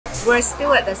We're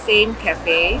still at the same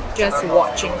cafe, just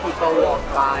watching people walk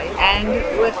by, and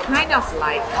we're kind of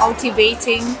like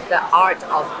cultivating the art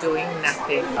of doing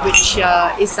nothing, which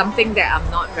is something that I'm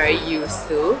not very used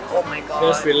to. Oh my god.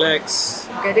 Just relax.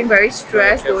 I'm getting very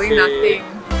stressed doing nothing.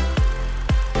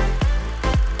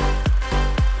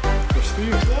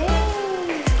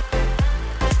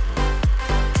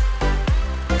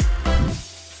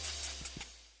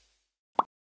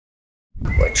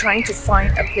 We're trying to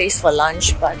find a place for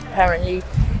lunch, but apparently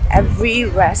every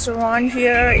restaurant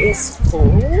here is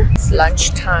full. It's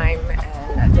lunchtime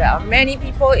and there are many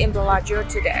people in Bellagio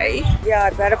today. Yeah, I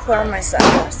better put on my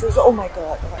sunglasses. Oh my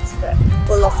god, what's that?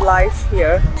 Full of life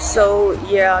here. So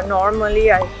yeah,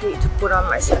 normally I hate to put on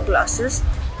my sunglasses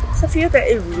because I feel that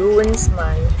it ruins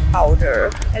my powder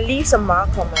and leaves a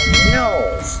mark on my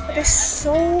nose. But it's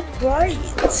so bright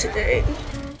today.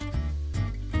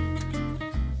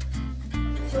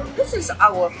 So this is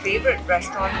our favorite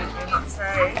restaurant, would you not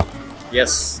say?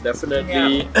 Yes,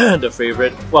 definitely the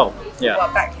favorite. Well, yeah.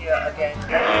 We're back here again.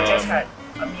 We just had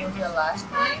a meal here last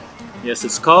night. Yes,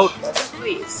 it's called The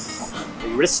Swiss.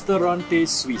 Ristorante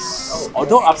Suisse. Oh,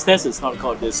 Although upstairs it's not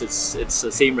called this, it's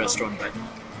the same restaurant, but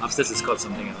upstairs it's called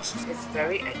something else. It's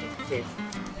very addictive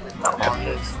with the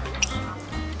olives.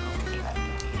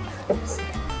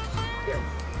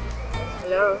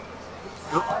 Hello.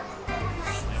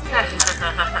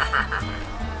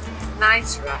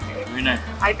 Nice, right? Very nice.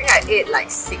 I think I ate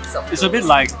like 6 of It's a bit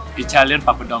like Italian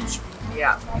papadums.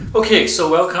 Yeah. Okay, so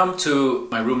welcome to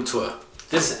my room tour.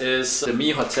 This is the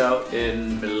Mi Hotel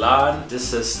in Milan.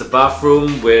 This is the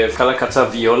bathroom with Calacata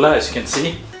Viola, as you can see.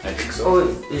 I think so. Oh,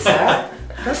 is that?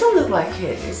 Doesn't look like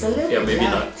it. It's a little Yeah, maybe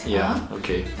light, not. Yeah, huh?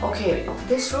 okay. Okay,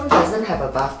 this room doesn't have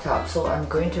a bathtub, so I'm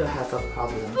going to have a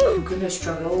problem. I'm going to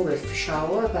struggle with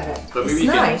shower, but it's maybe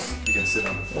nice. you can sit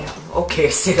on the floor. Yeah. Okay,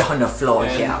 sit on the floor.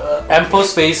 And, Yeah. ample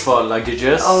space for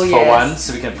luggages Oh, for yes. one,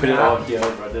 so we can put it all here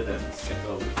rather than scatter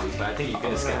all over the place. But I think you're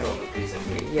going to scatter all over the place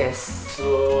anyway. Yes.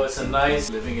 So it's a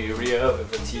nice living area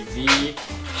with a TV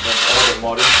and all the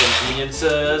modern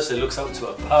conveniences. It looks out to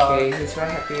a park. Okay, he's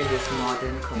very happy with this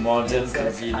modern conveniences.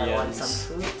 I want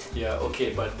some food. Yeah,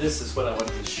 okay, but this is what I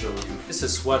wanted to show you. This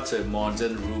is what a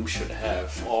modern room should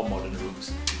have, all modern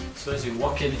rooms. So as you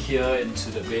walk in here into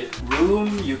the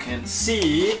bedroom, you can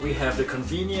see we have the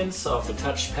convenience of the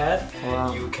touchpad,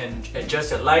 and you can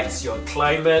adjust your lights, your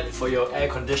climate for your air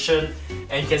condition,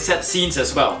 and you can set scenes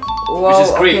as well, which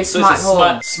is great. Okay, so it's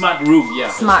a smart room. Yeah,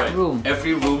 smart that's right. room.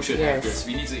 Every room should have Yes. this.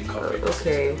 We need to incorporate this.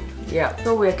 Okay, yeah.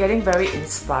 So we're getting very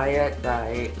inspired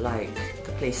by like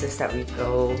the places that we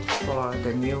go for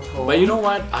the new home. But you know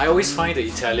what? I always find the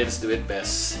Italians do it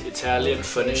best. Italian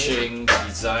furnishing,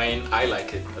 design, I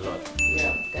like it a lot.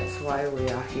 Yeah, that's why we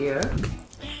are here.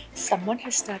 Someone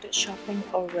has started shopping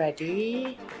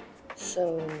already.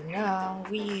 So now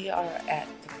we are at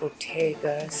the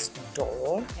Bottega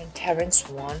store and Terence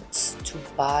wants to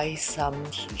buy some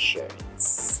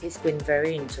t-shirts. He's been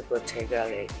very into Bottega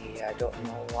lately. I don't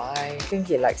know why. I think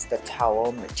he likes the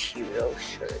towel material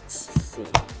shirts. See,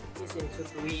 he's into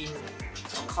green.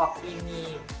 Copy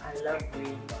me. I love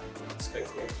green. It's quite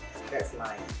cool. That's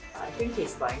mine. I think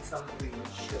he's buying some green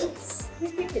shirts. I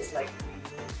think it's like green.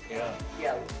 Yeah.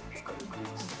 Yellow.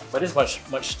 But it's much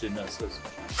thinner, so it's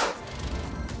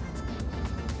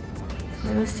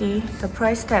Let me see. The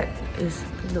price tag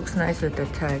looks nice with the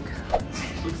tag.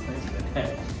 looks nice with the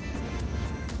tag.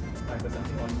 I got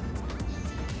something on.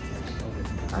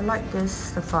 I like this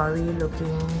safari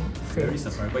looking fit. Very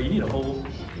safari, but you need a whole.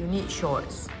 You need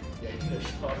shorts Yeah, you need a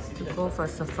shorts. to go for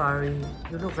safari.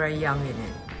 You look very young in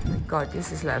it. Oh my god,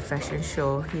 this is like a fashion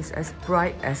show. He's as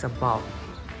bright as a bulb.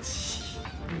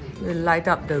 You light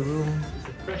up the room. It's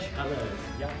a fresh color.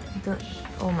 Yeah.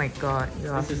 Oh my god, you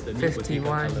are This is the new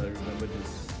 51. color. Remember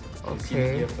this. You've seen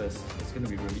it here first. It's gonna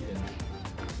be really in.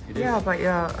 It is. Yeah, but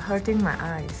you're hurting my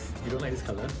eyes. You don't like this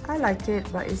color? I like it,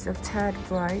 but it's a tad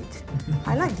bright.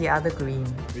 I like the other green.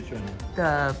 Which one?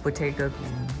 The Bottega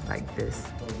green, like this.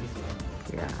 Oh, this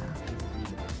one.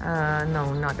 Yeah.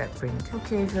 No, not that print.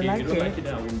 Okay, if you like If you don't it. like it,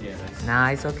 then I won't get it. Nah,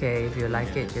 it's okay. If you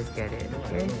like it, just get it. No, I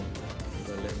Okay. don't know.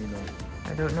 But let me know.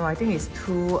 I don't know. I think it's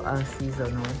too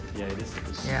seasonal. Yeah, it is.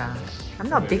 Yeah. I'm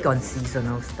not big on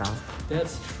seasonal stuff.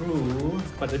 That's true.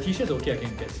 But the t-shirt's okay, I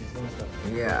can get seasonal stuff.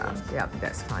 Yeah. Yeah,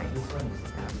 that's fine. This one is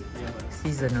but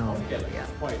Seasonal. I'll get like Yeah.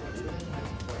 white.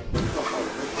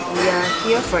 We are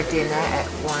here for dinner at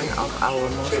one of our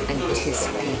most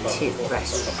anticipated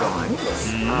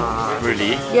restaurants.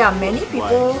 Really? Yeah, many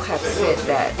people have said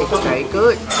that it's very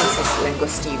good. This is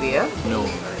langosteria. No.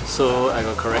 So I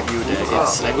gotta correct you there.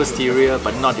 It's langosteria,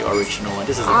 but not the original one.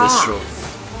 This is a bistro.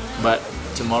 But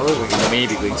tomorrow we may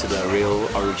be going to the real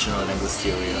original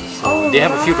Angusteria. So they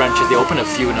have a few branches, they open a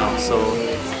few now, so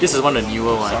this is one of the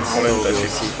newer ones. So we'll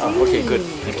see. Oh, okay, good,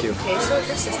 thank you. Okay, so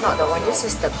this is not the one, this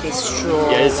is the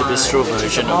bistro. Yeah, it's the bistro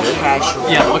version of it. Casual.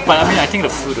 Yeah, but I mean, I think the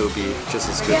food will be just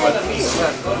as good.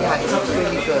 Yeah, it's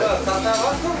really good.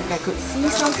 I could see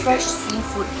some fresh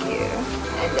seafood here,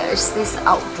 and there's this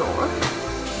outdoor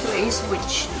place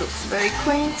which looks very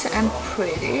quaint and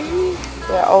pretty.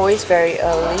 We're always very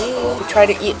early. We try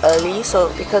to eat early,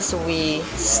 so because we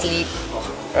sleep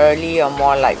early or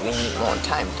more like we need more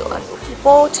time to unwind.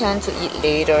 People tend to eat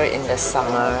later in the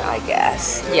summer, I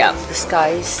guess. Yeah, the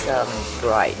sky's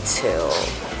bright till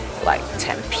like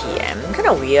 10 p.m. Kind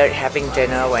of weird having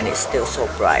dinner when it's still so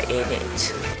bright, ain't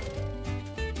it?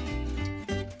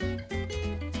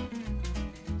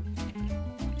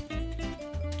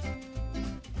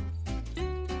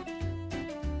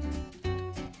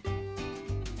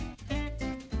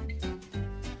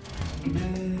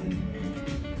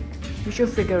 You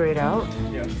should figure it out.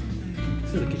 Yeah.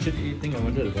 So the KitchenAid thing I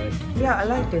wanted to buy. Yeah, I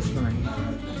like this one.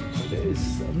 I'm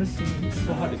just saying, it's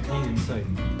so hard to clean inside.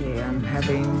 Yeah, I'm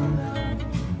having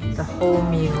the whole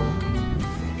meal.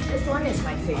 This one is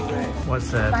my favorite.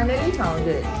 What's that? Finally found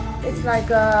it. It's like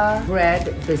a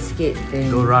bread biscuit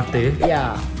thing. Dorate.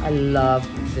 Yeah, I love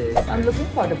this. I'm looking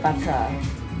for the butter.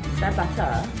 Is that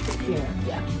butter? Here.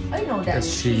 Yeah. I know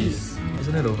that's cheese.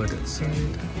 Isn't it over that side?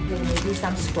 Okay, maybe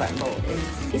some scrambled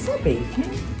eggs. Is that bacon?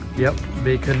 Yep,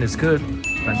 bacon is good.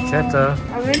 Pancetta.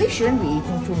 I really shouldn't be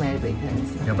eating too many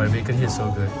bacons. Yeah, but bacon here is so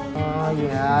good. Oh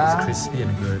yeah. It's crispy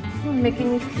and good.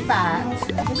 Making me fat.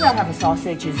 Maybe I'll have a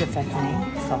sausage. Is it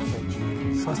fattening? Sausage.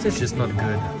 Sausage is not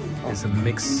good. It's a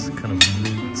mixed kind of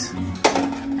meat.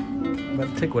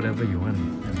 But take whatever you want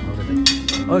and order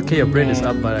it. Okay, your bread is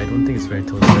up, but I don't think it's very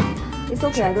toasted. It's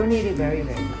okay, I don't need it very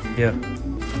big. Yeah,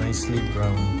 nicely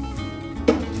brown.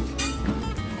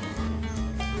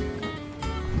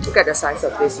 Look at the size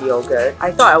of this yogurt.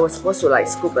 I thought I was supposed to like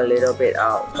scoop a little bit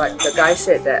out, but the guy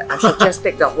said that I should just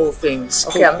take the whole thing.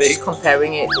 Okay, I'm just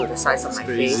comparing it to the size of my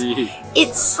face.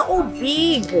 It's so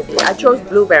big! I chose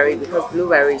blueberry because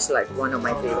blueberry is like one of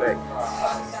my favorite.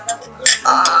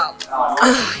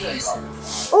 Yes.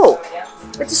 Oh,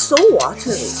 it's so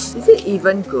watery. Is it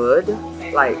even good?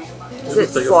 Like, is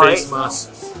it like spoiled? your face mask.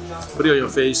 Put it on your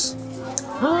face.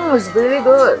 It's really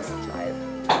good.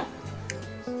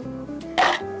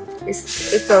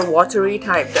 It's a watery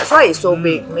type. That's why it's so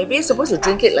big. Maybe you're supposed to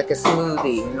drink it like a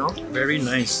smoothie, you know? Very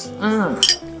nice.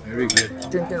 Very good.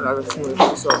 Drinking like a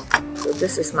smoothie. So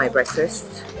this is my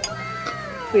breakfast.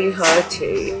 Pretty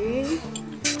hearty.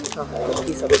 I'll have a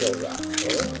piece of gelato. I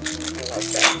like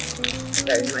that.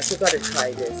 Very nice. You gotta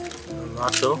try this.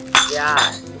 Gelato? Yeah,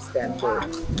 it's damn good.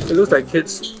 It looks like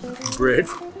kids' bread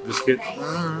biscuit.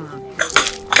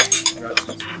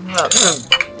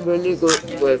 Really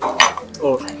good with.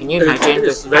 Oh, can you imagine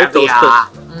it's the very toasted. caviar?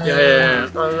 Yeah.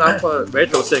 I love it. Very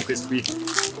toasted and crispy.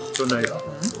 So nice.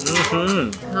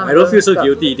 I don't feel so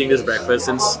guilty eating this breakfast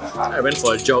since I went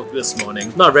for a jog this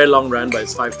morning. Not a very long run, but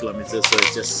it's 5 kilometers, so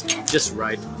it's just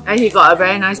right. And he got a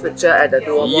very nice picture at the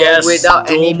Duomo without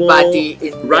Duomo, anybody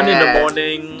in run there. in the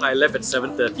morning. I left at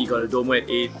 7:30, got a Duomo at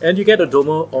 8. And you get a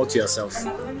Duomo all to yourself.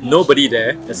 Nobody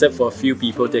there, except for a few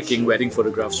people taking wedding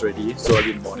photographs ready, so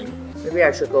early in the morning. Maybe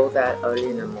I should go that early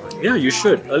in the morning. Yeah, you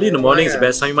should. Early in the morning is the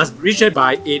best time. You must reach there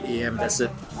by 8 AM, that's it.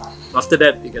 After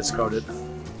that, it gets crowded.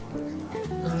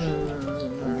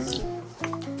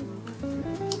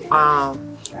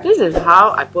 This is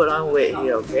how I put on weight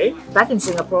here, okay? Back in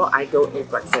Singapore, I don't eat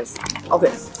breakfast.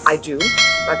 Okay, I do,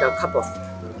 like a cup of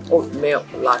oat milk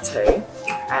latte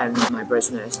and my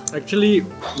breast nest. Actually,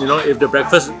 you know, if the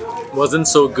breakfast wasn't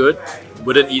so good,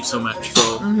 wouldn't eat so much.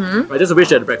 So I just wish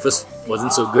that the breakfast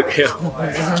wasn't so good here.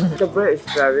 The bread is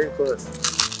very good.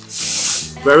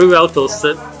 Very well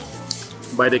toasted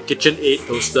by the KitchenAid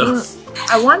toaster.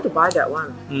 I want to buy that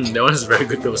one. That one is a very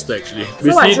good toaster actually.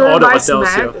 We So I see should all the buy hotels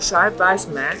snack? here. Should I buy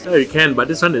snack? Yeah, you can, but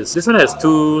this one has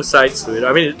 2 sides to it.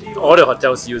 I mean, all the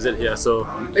hotels use it here, so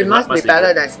It must be better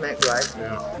good. than snack, right?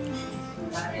 Yeah.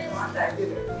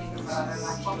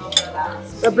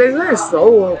 The bacon is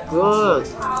so good.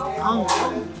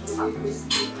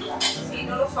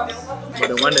 But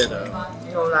the one at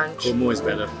No lunch. Como is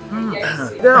better.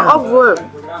 They're all good.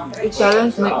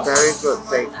 Italians make very good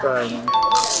bacon.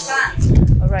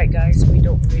 Alright guys, we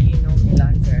don't really know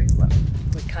Milan very well.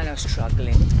 We're kind of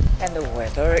struggling. And the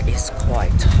weather is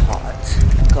quite hot.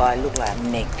 God, I look like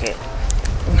I'm naked.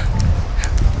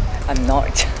 I'm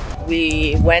not.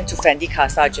 We went to Fendi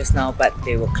Casa just now, but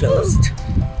they were closed.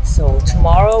 So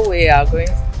tomorrow we are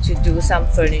going to do some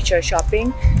furniture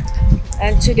shopping.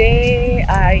 And today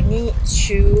I need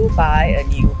to buy a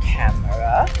new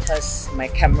camera because my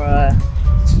camera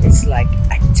is like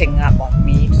acting up on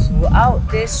me throughout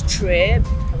this trip.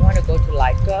 I want to go to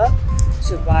Leica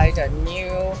to buy the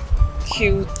new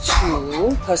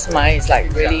Q2 because mine is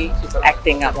like really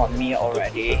acting up on me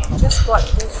already. Just bought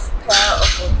this pair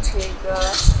of Bottega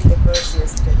slippers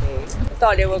yesterday. I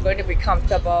thought they were going to be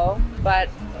comfortable, but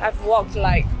I've walked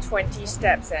like 20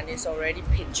 steps and it's already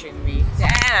pinching me.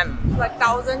 Damn! Like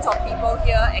thousands of people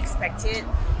here expect it.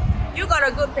 You got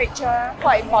a good picture.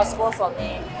 Quite impossible for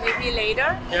me. Maybe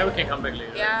later? Yeah, we can come back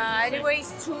later. Yeah, anyway,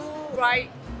 it's too bright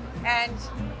and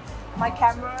my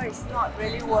camera is not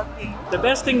really working. The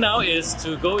best thing now is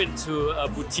to go into a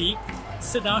boutique,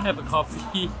 sit down, have a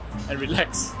coffee and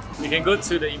relax. We can go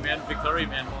to the Victoria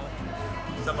Eman Mall,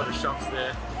 some of the shops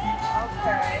there.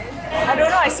 Okay. I don't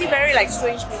know, I see very like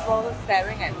strange people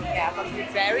staring at me. I have to be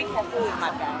very careful with my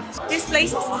bag. This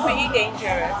place is pretty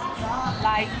dangerous.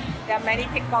 Like, there are many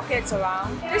pickpockets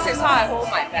around. This is how I hold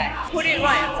my bag. Put it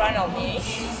right in front of me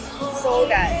so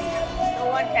that no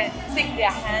one can stick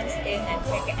their hands in and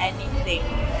take anything.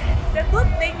 The good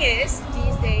thing is,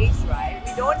 these days, right,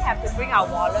 we don't have to bring our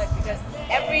wallet because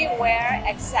everywhere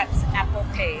accepts Apple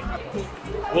Pay.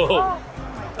 Whoa!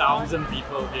 1,000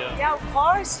 people here. Yeah, of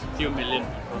course. A few million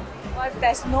people. But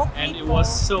there's no people. And it was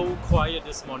so quiet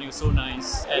this morning, it was so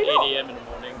nice at 8 AM in the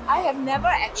morning. I have never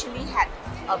actually had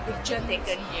a picture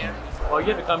taken here. Well, you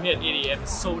have to come here at 8 AM,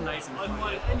 it's so nice and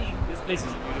quiet. This place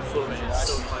is beautiful, man, it's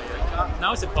so quiet.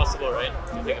 Now it's impossible, right?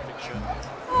 To take a picture.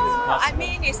 I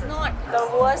mean, it's not the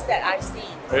worst that I've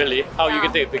seen. Really? How you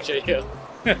can take a picture here?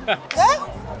 Huh?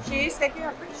 She's taking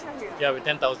a picture here. Yeah, with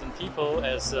 10,000 people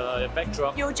as a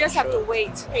backdrop. You just have to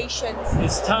wait. Patience.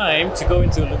 It's time to go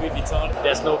into Louis Vuitton.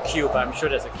 There's no queue, but I'm sure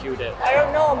there's a queue there. I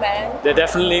don't know, man. There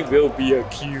definitely will be a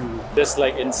queue, just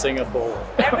like in Singapore.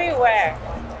 Everywhere.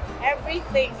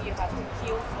 Everything you have to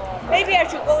queue for. Maybe I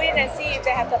should go in and see if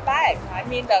they have the bag. I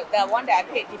mean, the one that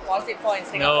I paid deposit for in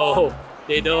Singapore. No,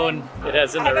 they don't. It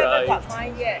hasn't I haven't arrived. got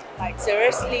mine yet. Like,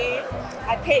 seriously,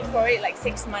 I paid for it like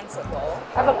 6 months ago.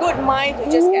 I have a good mind to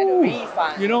just get a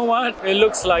refund. You know what? It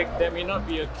looks like there may not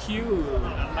be a queue,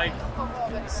 unlike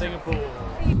Singapore.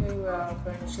 We were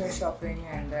furniture shopping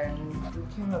and then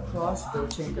we came across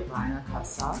Dolce & Gabbana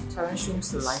Casa. Terence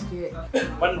seems to like it.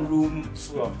 One room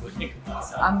full of Dolce &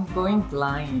 Gabbana. I'm going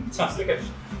blind. Just look at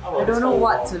I don't know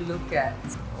what to look at.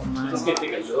 Oh my. Just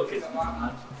take a look.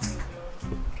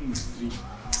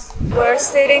 We're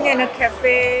sitting in a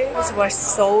cafe because we're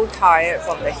so tired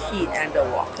from the heat and the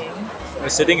walking. We're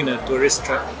sitting in a tourist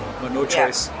trap, but no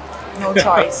choice. No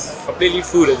choice. Completely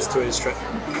full of this tourist trap.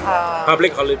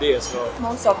 Public holiday as well.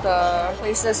 Most of the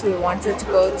places we wanted to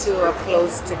go to are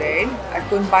closed today. I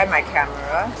couldn't buy my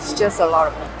camera. It's just a lot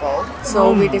of people.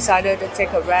 So we decided to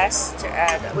take a rest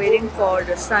and waiting for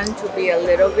the sun to be a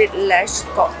little bit less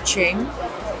scorching.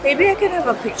 Maybe I can have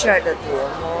a picture at the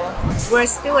Duomo. We're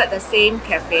still at the same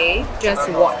cafe, just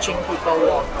watching people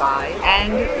walk by.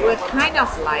 And we're kind of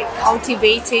like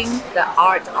cultivating the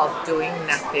art of doing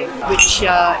nothing, which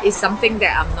is something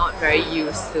that I'm not very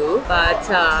used to. But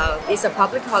it's a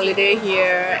public holiday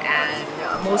here and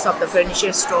most of the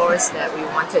furniture stores that we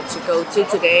wanted to go to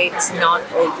today, it's not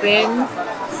open.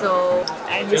 So,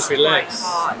 and just it's relax.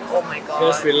 quite hot. Oh my god.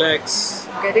 Just relax.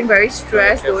 I'm getting very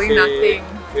stressed doing nothing.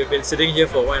 We've been sitting here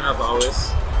for 1.5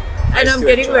 hours. And I'm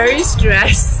getting very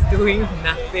stressed doing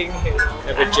nothing here.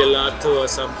 Have a gelato or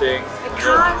something. I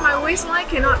can't, my waistline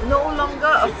cannot no longer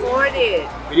afford it.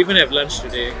 We didn't even have lunch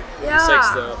today. Yeah.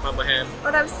 Besides the parma ham.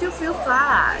 But I still feel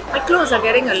fat. My clothes are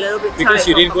getting a little bit tight. Because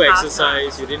you didn't from go pasta.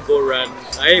 exercise, you didn't go run.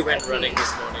 I went running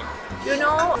this morning. You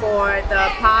know, for the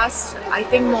past, I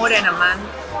think more than a month,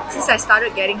 since I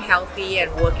started getting healthy and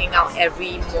working out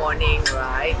every morning,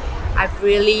 right? I've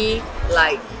really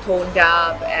like toned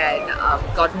up and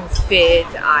gotten fit.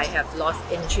 I have lost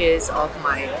inches of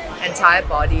my entire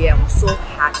body. I'm so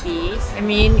happy. I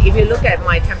mean, if you look at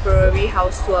my temporary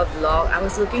house tour vlog, I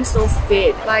was looking so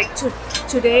fit. Like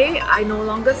today, I no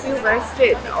longer feel very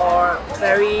fit or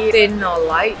very thin or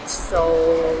light. So,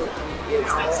 you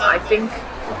know, I think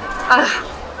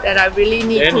that I really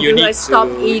need Then to you do need is stop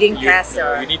eating you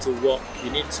pasta. You need to walk.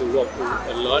 You need to walk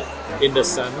a lot in the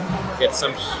sun. Get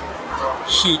some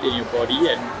heat in your body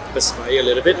and perspire a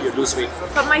little bit, you lose weight.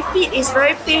 But my feet is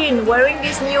very pain. Wearing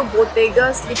these new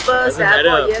Bottega slippers that I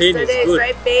bought yesterday is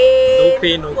very pain. No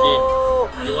pain, no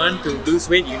gain. You want to lose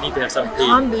weight, you need to have some pain.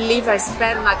 I can't believe I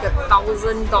spent like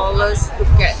 $1,000 to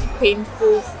get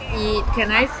painful feet.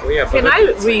 Can I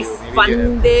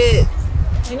refund it?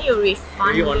 Can you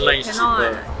refund Maybe online it? is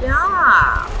Cannot. cheaper.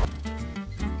 Yeah.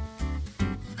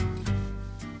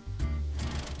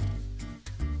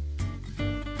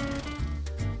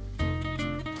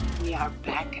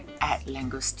 at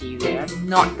Langosteria.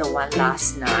 Not the one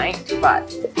last night, but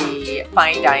the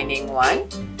fine dining one.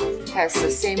 Has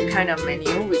the same kind of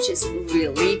menu, which is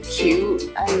really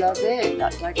cute. I love it.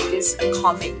 Like this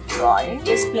comic drawing.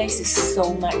 This place is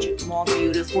so much more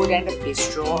beautiful than the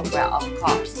bistro, well, of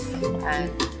course. And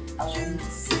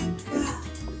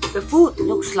the food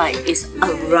looks like it's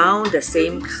around the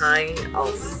same kind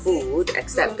of food,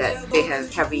 except that they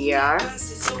have caviar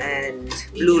and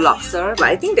blue lobster. But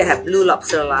I think they have blue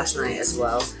lobster last night as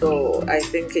well. So I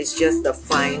think it's just the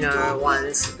finer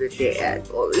ones that they add.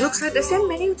 Oh, it looks like the same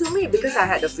menu to me because I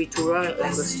had the fritura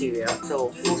Langosteria.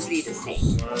 So mostly the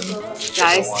same.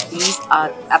 Guys, these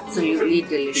are absolutely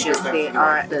delicious. They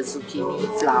are the zucchini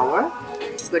flower.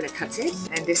 I'm going to cut it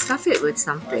and they stuff it with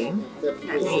something.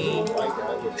 Let me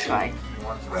try.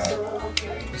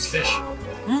 It's fish.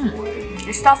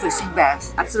 This stuff is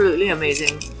best. Absolutely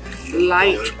amazing.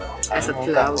 Light as a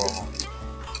cloud.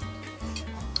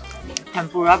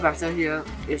 Tempura batter here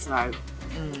is like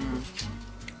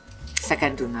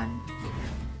second to none.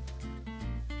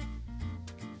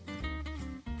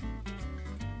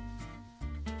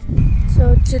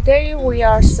 So today we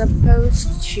are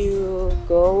supposed to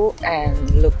go and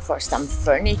look for some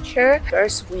furniture.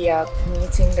 First we are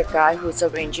meeting the guy who's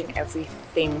arranging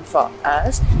everything for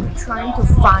us. We're trying to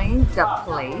find the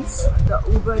place. The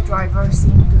Uber driver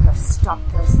seemed to have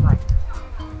stopped us like,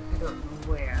 I don't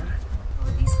know where. Oh,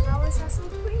 these flowers are so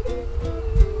pretty.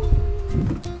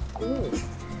 Oh,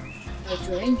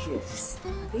 hydrangeas.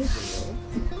 Are they real?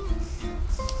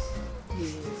 They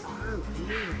are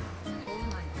real.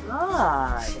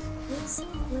 God, this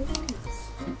place is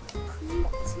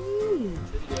pretty.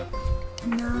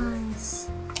 Nice.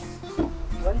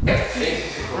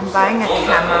 I'm buying a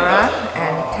camera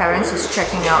and Terence is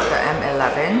checking out the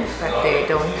M11, but they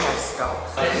don't have stock.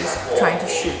 So he's trying to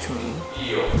shoot me.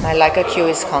 My Leica Q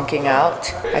is conking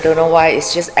out. I don't know why,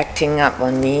 it's just acting up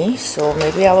on me. So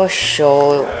maybe I will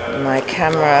show my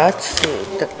camera to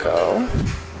the girl.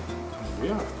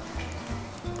 Yeah.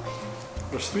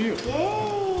 That's to you.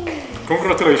 Yay!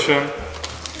 Congratulations.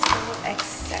 So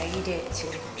excited to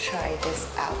try this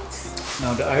out.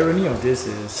 Now the irony of this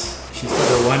is she's not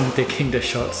the one taking the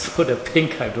shots. So the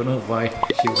pink, I don't know why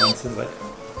she wants it, but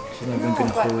she's not even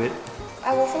gonna hold it.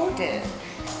 I will hold it.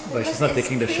 But she's not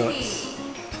taking the shots.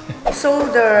 So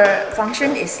the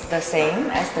function is the same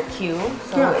as the Q,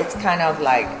 so it's kind of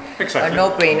like a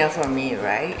no-brainer for me,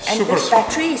 right? And this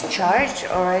battery is charged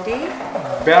already?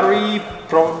 Battery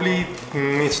probably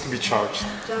needs to be charged.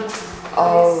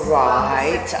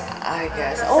 Alright, I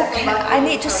guess. Okay, I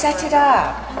need to set it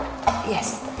up.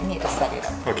 Yes, I need to set it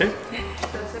up. Okay.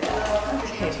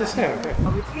 Okay.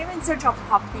 We came in search of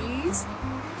poppies,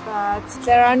 but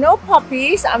there are no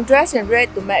poppies. I'm dressed in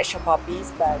red to match the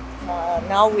poppies, but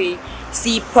now we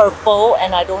see purple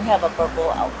and I don't have a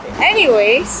purple outfit.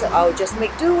 Anyways, I'll just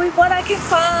make do with what I can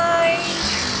find.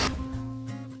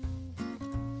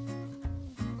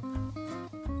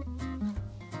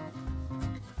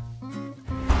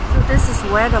 This is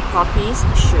where the poppies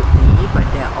should be, but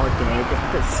they're all dead. You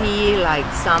could see like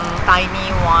some tiny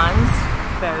ones,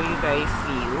 very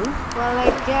few. Well,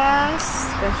 I guess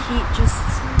the heat just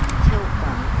killed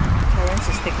them. Terence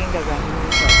is taking the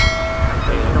remnants of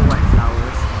the white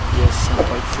flowers. Yes, some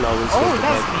white flowers. Oh,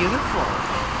 that's beautiful.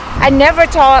 I never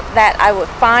thought that I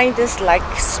would find this like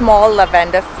small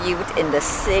lavender field in the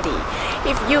city.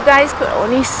 If you guys could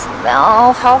only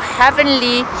smell how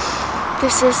heavenly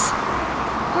this is.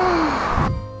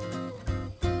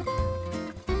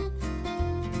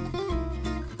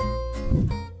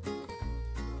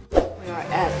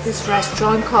 This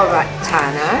restaurant called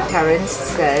Ratana. Terence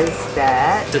says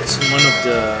that it's one of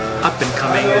the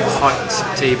up-and-coming hot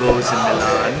tables in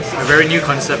Milan. A very new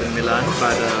concept in Milan,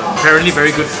 but apparently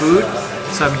very good food.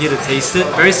 So I'm here to taste it.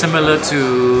 Very similar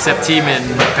to Septime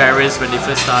in Paris when they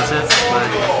first started, but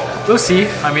we'll see.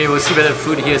 I mean, we'll see whether the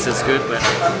food here is as good, but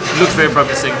it looks very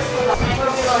promising.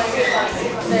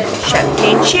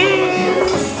 Champagne cheers!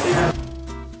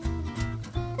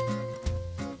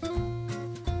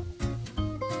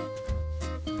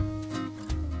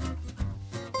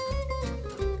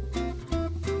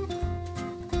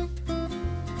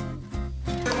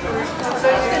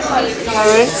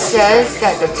 Terence says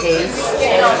that the taste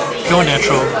Pure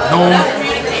natural, no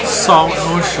salt,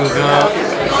 no sugar,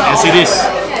 as it is.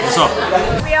 That's all.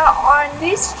 We are on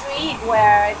this street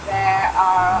where there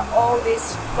are all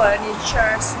these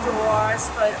furniture stores,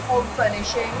 home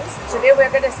furnishings. Today we're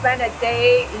going to spend a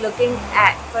day looking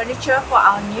at furniture for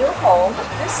our new home.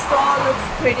 This store looks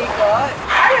pretty good.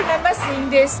 I remember seeing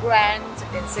this brand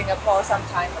in Singapore some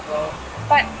time ago.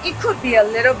 but it could be a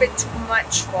little bit too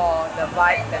much for the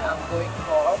vibe that I'm going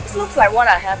for. This looks like what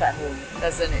I have at home,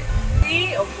 doesn't it?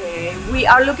 Okay, we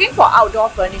are looking for outdoor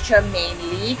furniture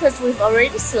mainly because we've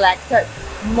already selected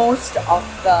most of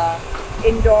the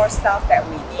indoor stuff that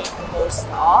we need most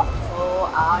of. So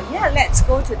yeah, let's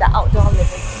go to the outdoor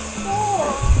living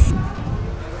room.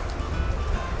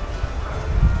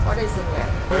 What is in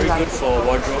there? Very good for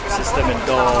wardrobe system and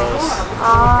doors.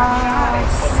 I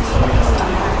see.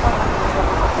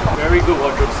 Very good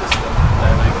wardrobe system.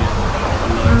 I like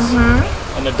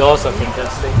it. And the doors are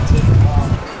fantastic.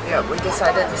 Yeah, we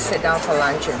decided to sit down for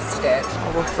lunch instead.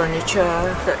 Our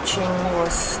furniture searching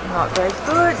was not very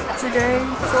good today.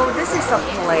 So this is a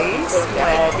place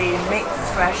where they make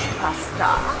fresh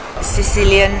pasta.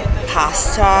 Sicilian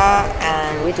pasta,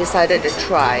 and we decided to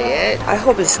try it. I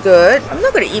hope it's good. I'm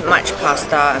not going to eat much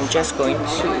pasta. I'm just going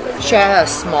to share a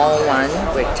small one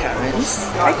with Terence.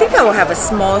 I think I will have a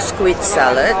small squid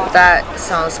salad. That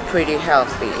sounds pretty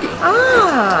healthy.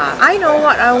 I know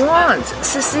what I want.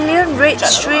 Sicilian red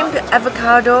shrimp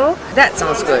avocado. That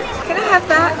sounds good. Can I have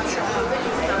that?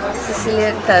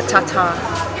 Sicilian tartare.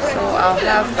 So I'll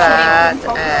have that,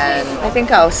 and I think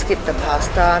I'll skip the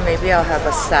pasta. Maybe I'll have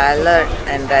a salad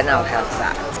and then I'll have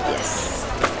that. Yes.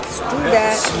 Let's do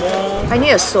that. I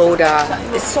need a soda.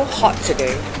 It's so hot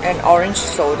today. An orange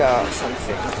soda or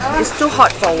something. It's too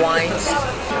hot for wines.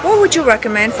 What would you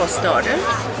recommend for starters?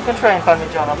 You can try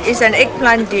Parmigiana. It's an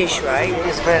eggplant dish, right?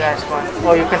 It's a very nice one.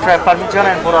 Or you can try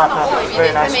Parmigiana and burrata.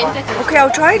 Very nice one. Okay,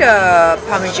 I'll try the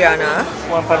Parmigiana.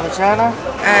 One Parmigiana.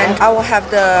 And I will have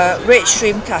the red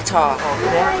shrimp tartare.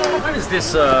 Okay. What is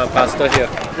this pasta here?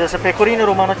 There's a pecorino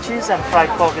romano cheese and fried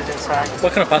pork is inside.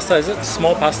 What kind of pasta is it?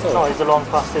 Small pasta? No, it's a long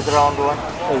pasta. It's a round one.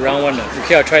 Oh, round one.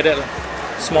 Okay, I'll try that.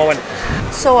 Small one.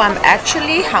 So I'm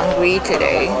actually hungry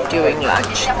today during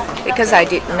lunch because I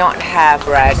did not have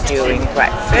bread during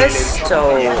breakfast.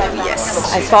 So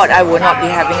yes, I thought I would not be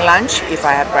having lunch if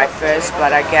I had breakfast,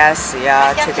 but I guess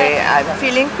yeah, today I'm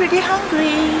feeling pretty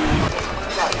hungry.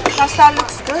 Pasta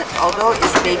looks good, although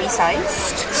it's baby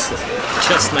sized.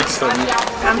 Just nice for me.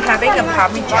 I'm having a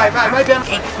Parmigiana,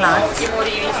 eggplant,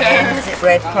 and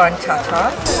red prawn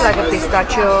tartare. It's like a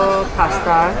pistachio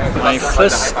pasta. My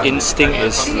first instinct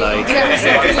is like,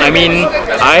 I mean,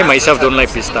 I myself don't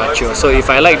like pistachio, so if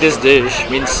I like this dish,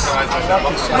 means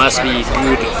must be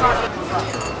good.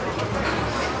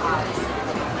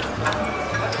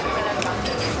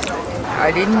 I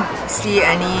didn't see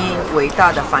any 伟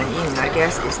大的反应. I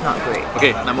guess it's not great.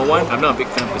 Okay, number one, I'm not a big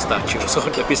fan of pistachio, so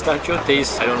the pistachio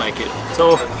taste, I don't like it.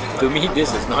 So to me,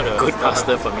 this is not a good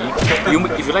pasta for me.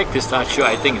 If you like pistachio,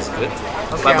 I think it's good.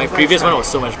 Okay, But my previous one was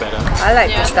so much better. I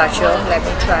like pistachio. Let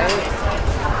me try it.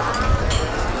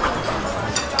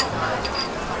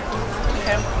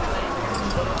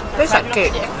 Tastes like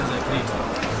cake.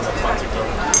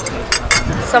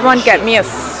 Someone get me a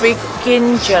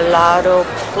freaking gelato,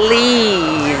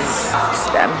 please. It's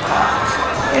damn hot.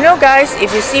 You know guys,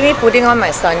 if you see me putting on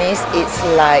my sunnies, it's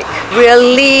like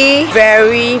really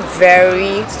very,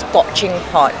 very scorching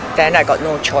hot. Then I got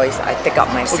no choice. I take out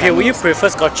my sunnies. Okay, will you prefer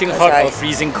scorching hot or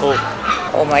freezing cold?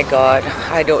 Oh my god,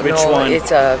 I don't know. Which one?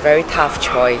 It's a very tough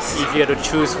choice. If you had to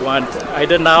choose one,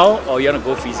 either now or you want to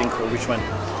go freezing cold, which one?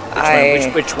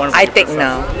 Which one I take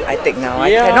now. I take now.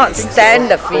 Yeah, I cannot I think stand so.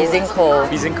 the freezing cold.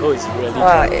 Freezing cold is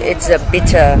really It's a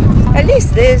bitter. At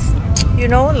least this, you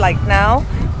know, like now,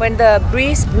 when the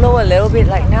breeze blow a little bit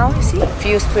like now, you see, it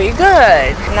feels pretty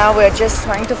good. Now we're just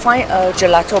trying to find a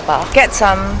gelato bar. Get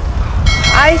some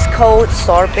ice cold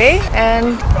sorbet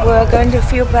and we're going to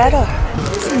feel better.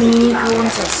 These mini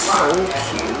cones are so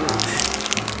cute.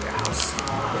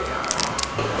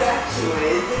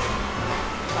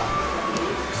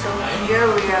 So here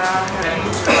we are having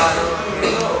gelato.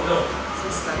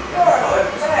 Just like that.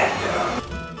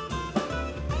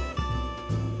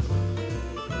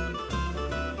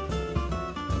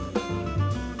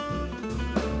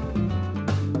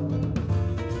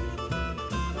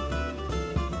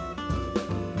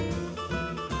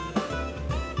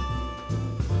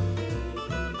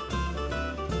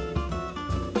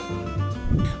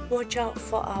 Watch out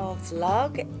for our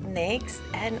vlog next,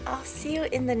 and I'll see you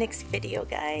in the next video,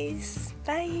 guys.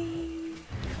 Bye.